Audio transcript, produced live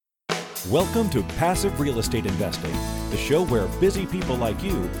Welcome to Passive Real Estate Investing, the show where busy people like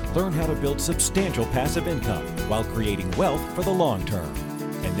you learn how to build substantial passive income while creating wealth for the long term.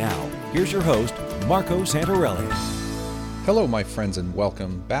 And now, here's your host, Marco Santarelli. Hello, my friends, and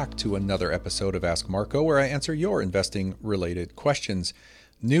welcome back to another episode of Ask Marco, where I answer your investing-related questions.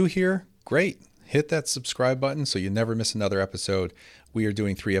 New here? Great. Hit that subscribe button so you never miss another episode. We are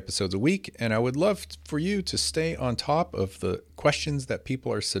doing 3 episodes a week, and I would love for you to stay on top of the questions that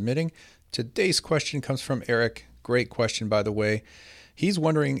people are submitting. Today's question comes from Eric. Great question, by the way. He's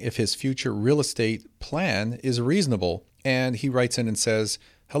wondering if his future real estate plan is reasonable, and he writes in and says,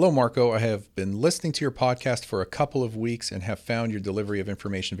 "Hello, Marco. I have been listening to your podcast for a couple of weeks and have found your delivery of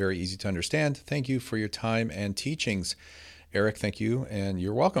information very easy to understand. Thank you for your time and teachings." Eric, thank you, and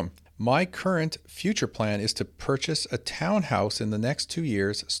you're welcome. My current future plan is to purchase a townhouse in the next 2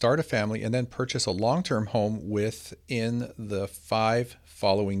 years, start a family, and then purchase a long-term home within the 5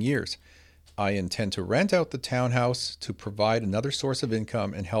 following years. I intend to rent out the townhouse to provide another source of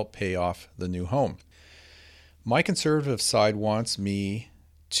income and help pay off the new home. My conservative side wants me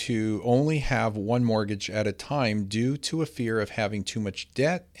to only have one mortgage at a time due to a fear of having too much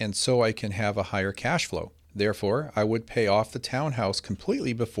debt, and so I can have a higher cash flow. Therefore, I would pay off the townhouse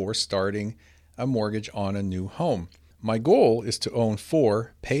completely before starting a mortgage on a new home. My goal is to own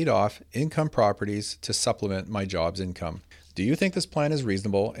 4 paid-off income properties to supplement my job's income. Do you think this plan is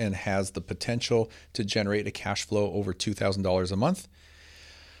reasonable and has the potential to generate a cash flow over $2,000 a month?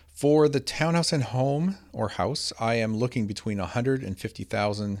 For the townhouse and home or house, I am looking between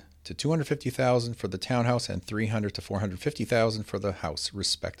 $150,000 to $250,000 for the townhouse and $300,000 to $450,000 for the house,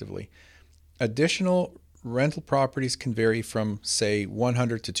 respectively. Additional rental properties can vary from, say,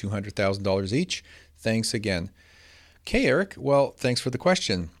 $100,000 to $200,000 each. Thanks again. Okay, Eric. Well, thanks for the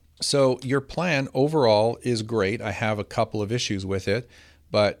question. So your plan overall is great. I have a couple of issues with it,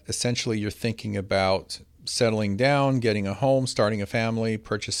 but essentially you're thinking about settling down, getting a home, starting a family,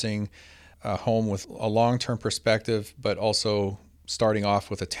 purchasing a home with a long-term perspective, but also starting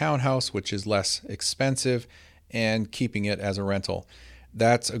off with a townhouse, which is less expensive, and keeping it as a rental.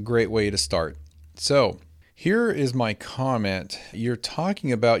 That's a great way to start. So here is my comment. You're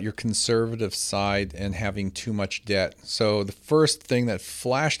talking about your conservative side and having too much debt. So the first thing that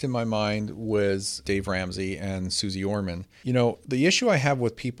flashed in my mind was Dave Ramsey and Susie Orman. You know, the issue I have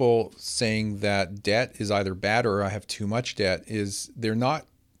with people saying that debt is either bad or I have too much debt is they're not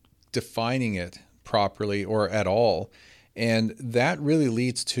defining it properly or at all. And that really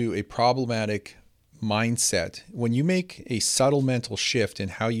leads to a problematic mindset. When you make a subtle mental shift in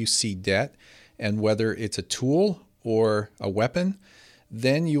how you see debt, and whether it's a tool or a weapon,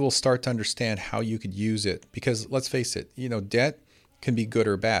 then you will start to understand how you could use it. Because let's face it, debt can be good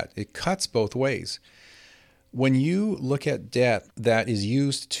or bad. It cuts both ways. When you look at debt that is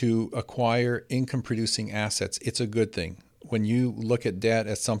used to acquire income-producing assets, it's a good thing. When you look at debt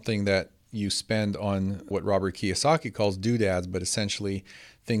as something that you spend on what Robert Kiyosaki calls doodads, but essentially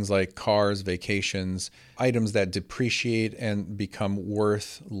things like cars, vacations, items that depreciate and become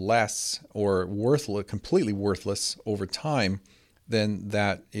worth less or worthless, completely worthless over time, then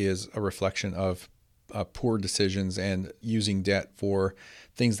that is a reflection of poor decisions and using debt for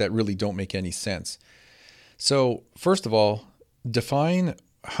things that really don't make any sense. So first of all, define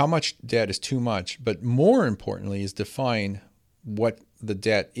how much debt is too much, but more importantly is define what the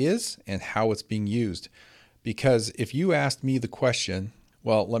debt is and how it's being used. Because if you asked me the question,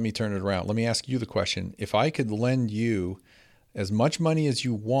 well, let me turn it around. Let me ask you the question. If I could lend you as much money as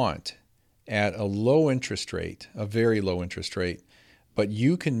you want at a low interest rate, a very low interest rate, but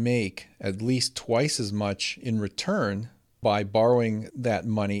you can make at least twice as much in return by borrowing that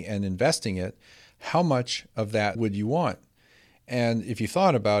money and investing it, how much of that would you want? And if you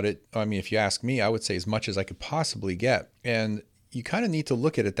thought about it, if you ask me, I would say as much as I could possibly get. And you kind of need to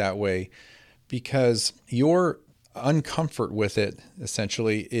look at it that way because your uncomfort with it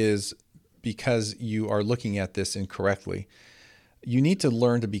essentially is because you are looking at this incorrectly. You need to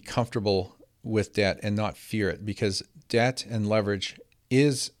learn to be comfortable with debt and not fear it because debt and leverage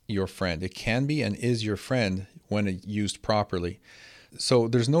is your friend. It can be and is your friend when used properly. So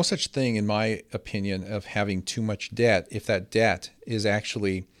there's no such thing, in my opinion, of having too much debt if that debt is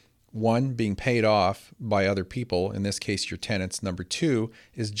actually, 1, being paid off by other people, in this case your tenants. Number 2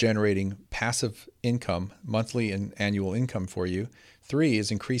 is generating passive income, monthly and annual income for you. 3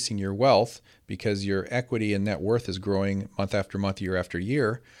 is increasing your wealth because your equity and net worth is growing month after month, year after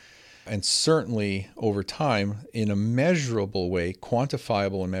year. And certainly over time in a measurable way,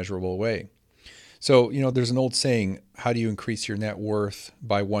 quantifiable and measurable way. So, there's an old saying, how do you increase your net worth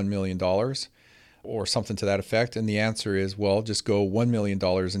by $1 million? or something to that effect? And the answer is, well, just go $1 million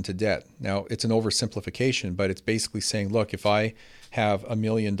into debt. Now, it's an oversimplification, but it's basically saying, look, if I have $1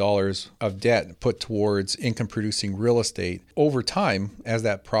 million of debt put towards income producing real estate, over time, as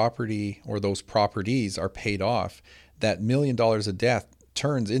that property or those properties are paid off, that $1 million of debt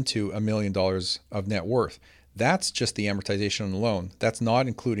turns into $1 million of net worth. That's just the amortization on the loan. That's not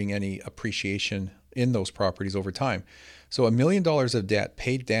including any appreciation in those properties over time. So $1 million of debt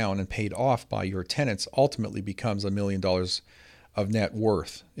paid down and paid off by your tenants ultimately becomes $1 million of net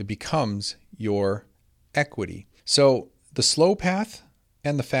worth. It becomes your equity. So the slow path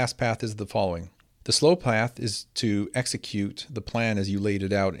and the fast path is the following. The slow path is to execute the plan as you laid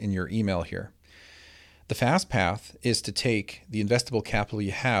it out in your email here. The fast path is to take the investable capital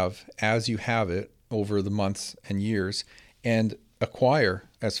you have as you have it over the months and years and acquire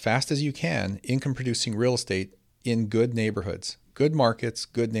as fast as you can income producing real estate in good neighborhoods, good markets,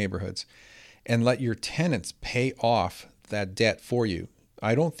 good neighborhoods, and let your tenants pay off that debt for you.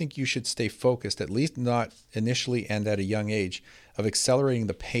 I don't think you should stay focused, at least not initially and at a young age, of accelerating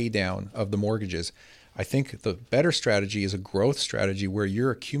the pay down of the mortgages. I think the better strategy is a growth strategy where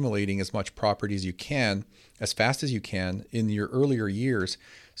you're accumulating as much property as you can, as fast as you can in your earlier years.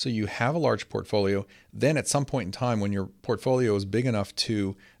 So you have a large portfolio. Then at some point in time, when your portfolio is big enough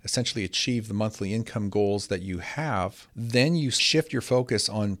to essentially achieve the monthly income goals that you have, then you shift your focus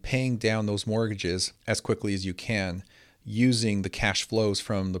on paying down those mortgages as quickly as you can using the cash flows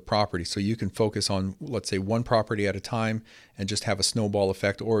from the property. So you can focus on, let's say, one property at a time and just have a snowball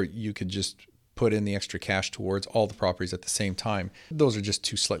effect, or you could just put in the extra cash towards all the properties at the same time. Those are just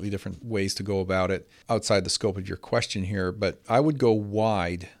two slightly different ways to go about it outside the scope of your question here. But I would go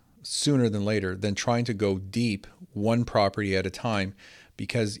wide sooner than later than trying to go deep one property at a time,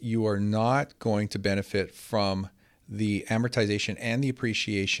 because you are not going to benefit from the amortization and the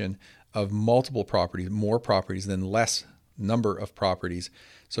appreciation of multiple properties, more properties than less number of properties.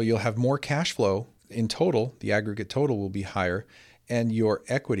 So you'll have more cash flow in total. The aggregate total will be higher, and your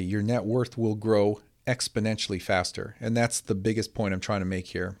equity, your net worth, will grow exponentially faster. And that's the biggest point I'm trying to make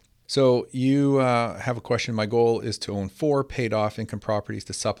here. So you have a question. My goal is to own 4 paid off income properties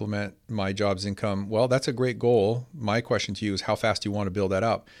to supplement my job's income. Well, that's a great goal. My question to you is how fast do you want to build that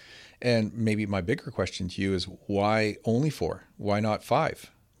up? And maybe my bigger question to you is, why only 4? Why not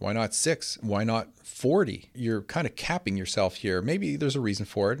 5? Why not 6? Why not 40? You're kind of capping yourself here. Maybe there's a reason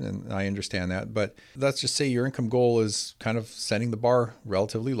for it, and I understand that. But let's just say your income goal is kind of setting the bar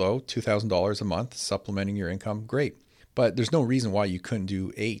relatively low, $2,000 a month, supplementing your income. Great. But there's no reason why you couldn't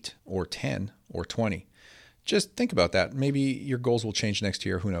do 8 or 10 or 20. Just think about that. Maybe your goals will change next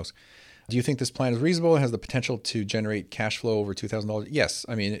year. Who knows? Do you think this plan is reasonable and has the potential to generate cash flow over $2,000? Yes.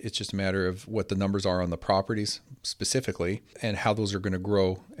 I mean, it's just a matter of what the numbers are on the properties specifically and how those are going to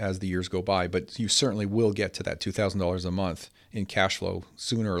grow as the years go by. But you certainly will get to that $2,000 a month in cash flow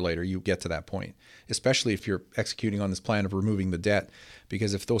sooner or later. You get to that point, especially if you're executing on this plan of removing the debt.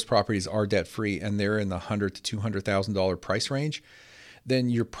 Because if those properties are debt free and they're in the $100,000 to $200,000 price range, then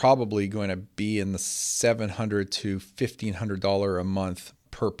you're probably going to be in the $700 to $1,500 a month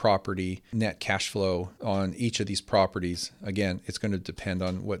per property net cash flow on each of these properties. Again, it's going to depend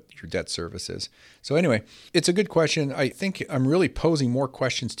on what your debt service is. So anyway, it's a good question. I think I'm really posing more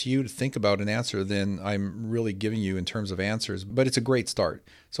questions to you to think about and answer than I'm really giving you in terms of answers, but it's a great start.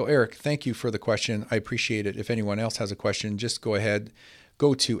 So Eric, thank you for the question. I appreciate it. If anyone else has a question, just go ahead,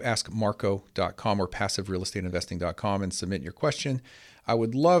 go to askmarco.com or passiverealestateinvesting.com and submit your question. I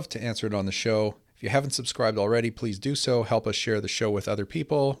would love to answer it on the show. If you haven't subscribed already, please do so. Help us share the show with other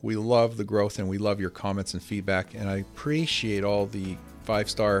people. We love the growth and we love your comments and feedback. And I appreciate all the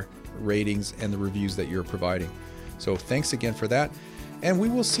 5-star ratings and the reviews that you're providing. So thanks again for that. And we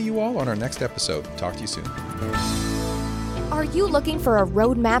will see you all on our next episode. Talk to you soon. Are you looking for a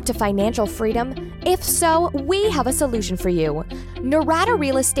roadmap to financial freedom? If so, we have a solution for you. Norada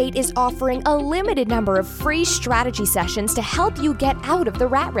Real Estate is offering a limited number of free strategy sessions to help you get out of the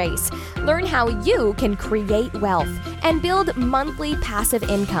rat race. Learn how you can create wealth and build monthly passive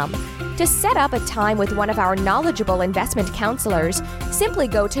income. To set up a time with one of our knowledgeable investment counselors, simply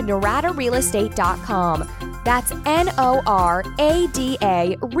go to noradarealestate.com. That's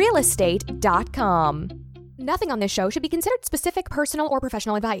NORADA realestate.com. Nothing on this show should be considered specific, personal, or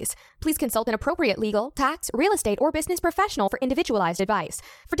professional advice. Please consult an appropriate legal, tax, real estate, or business professional for individualized advice.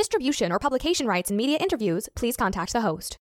 For distribution or publication rights in media interviews, please contact the host.